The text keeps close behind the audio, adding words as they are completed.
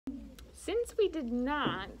since we did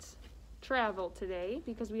not travel today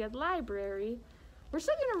because we had library, we're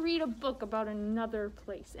still going to read a book about another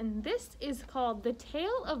place. And this is called The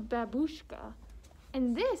Tale of Baboushka.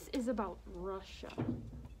 And this is about Russia.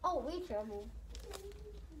 Oh, we traveled.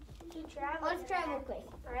 Let's travel quick.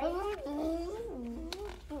 Right? Can I move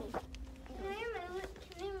it?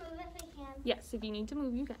 Can I move it if I can? Yes, if you need to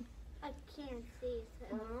move, you can. I can't see.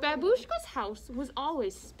 So. Baboushka's house was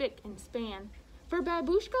always spick and span, for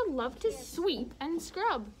Baboushka loved to sweep and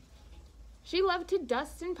scrub. She loved to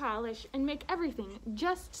dust and polish and make everything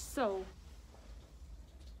just so.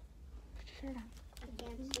 Put your shirt on. I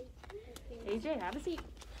can't see. AJ, have a seat.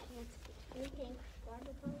 Okay.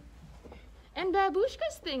 And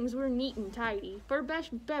Baboushka's things were neat and tidy, for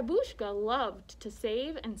Baboushka loved to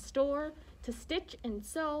save and store, to stitch and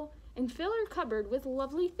sew, and fill her cupboard with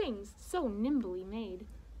lovely things so nimbly made.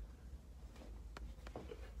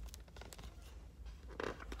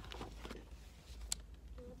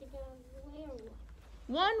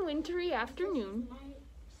 One wintry afternoon,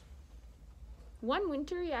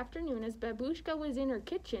 as Baboushka was in her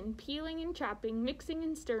kitchen, peeling and chopping, mixing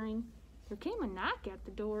and stirring, there came a knock at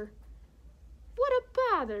the door. "What a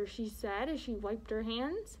bother," she said as she wiped her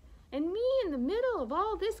hands. "And me in the middle of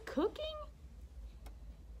all this cooking?"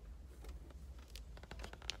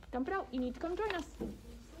 Dump it out. You need to come join us.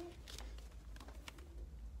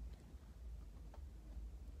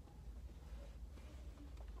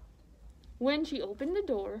 When she opened the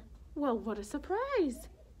door, well, what a surprise!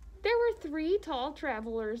 There were 3 tall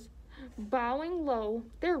travelers, bowing low,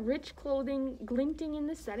 their rich clothing glinting in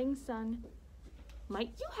the setting sun.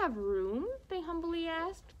 "Might you have room," they humbly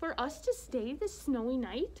asked, "for us to stay this snowy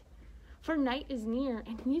night? For night is near,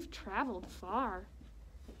 and we've traveled far."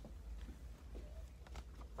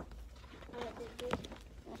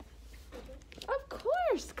 "Of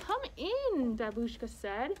course, come in," Baboushka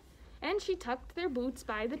said, and she tucked their boots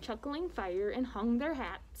by the chuckling fire and hung their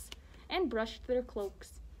hats and brushed their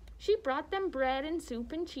cloaks. She brought them bread and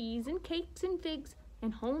soup and cheese and cakes and figs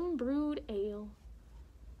and home-brewed ale.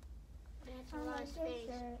 That's a lot of space.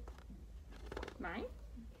 Mine?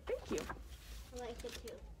 Thank you. I like it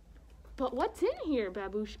too. "But what's in here?"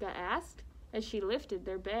 Baboushka asked as she lifted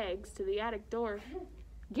their bags to the attic door.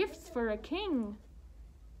 "Gifts for a king,"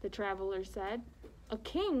 the traveler said. "A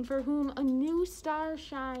king for whom a new star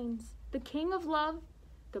shines. The king of love,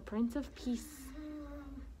 the prince of peace."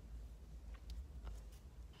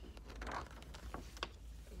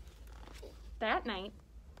 That night,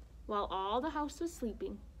 while all the house was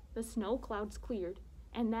sleeping, the snow clouds cleared,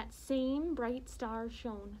 and that same bright star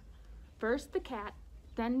shone. First the cat,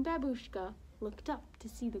 then Baboushka, looked up to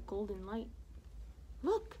see the golden light.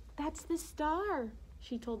 "Look, that's the star,"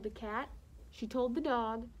 she told the cat, she told the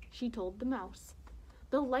dog, she told the mouse.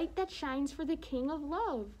 "The light that shines for the king of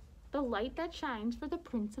love, the light that shines for the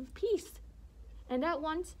prince of peace." And at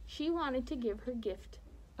once she wanted to give her gift,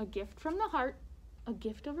 a gift from the heart, a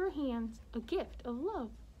gift of her hands, a gift of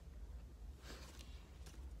love.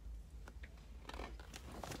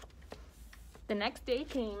 The next day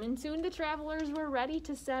came, and soon the travelers were ready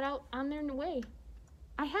to set out on their way.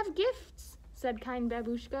 "I have gifts," said kind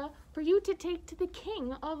Baboushka, "for you to take to the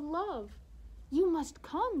king of love." "You must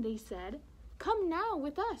come," they said. "Come now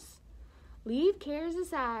with us. Leave cares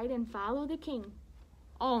aside and follow the king."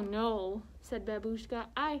 "Oh no," said Baboushka,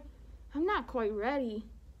 I'm not quite ready.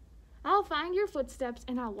 I'll find your footsteps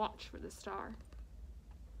and I'll watch for the star."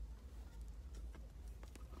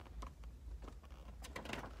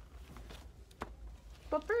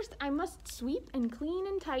 "But first I must sweep and clean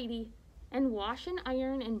and tidy, and wash and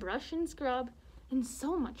iron and brush and scrub, and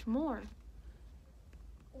so much more."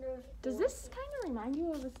 Does this kind of remind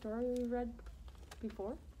you of a story we read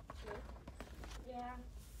before? Yeah.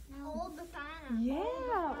 Old Bafana.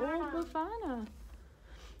 Yeah, Old Bafana.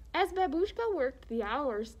 As Baboushka worked, the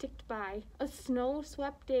hours ticked by. A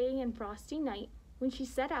snow-swept day and frosty night. When she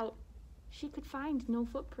set out, she could find no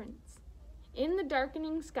footprints. In the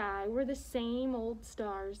darkening sky were the same old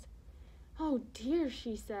stars. "Oh dear,"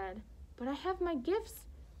 she said, "but I have my gifts,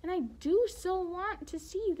 and I do so want to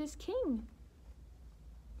see this king."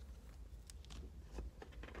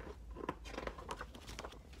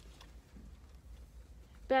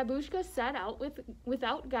 Baboushka set out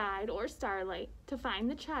without guide or starlight to find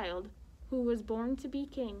the child who was born to be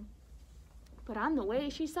king. But on the way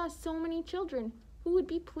she saw so many children who would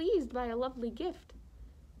be pleased by a lovely gift.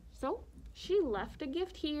 So she left a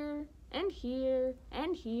gift here and here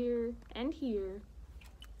and here and here.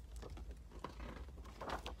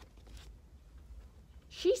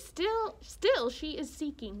 Still she is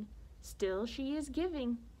seeking, still she is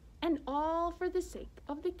giving, and all for the sake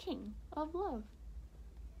of the king of love.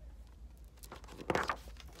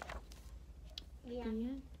 Yeah. The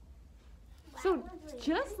end. So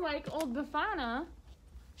just like old Befana,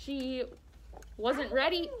 she wasn't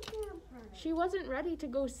ready. She wasn't ready to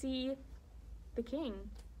go see the king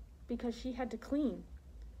because she had to clean.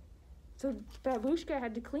 So Baboushka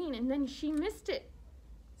had to clean, and then she missed it.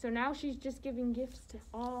 So now she's just giving gifts to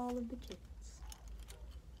all of the kids.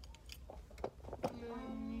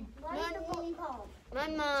 What is the book called? My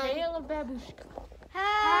mom. Tale of Baboushka.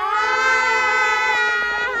 Hi.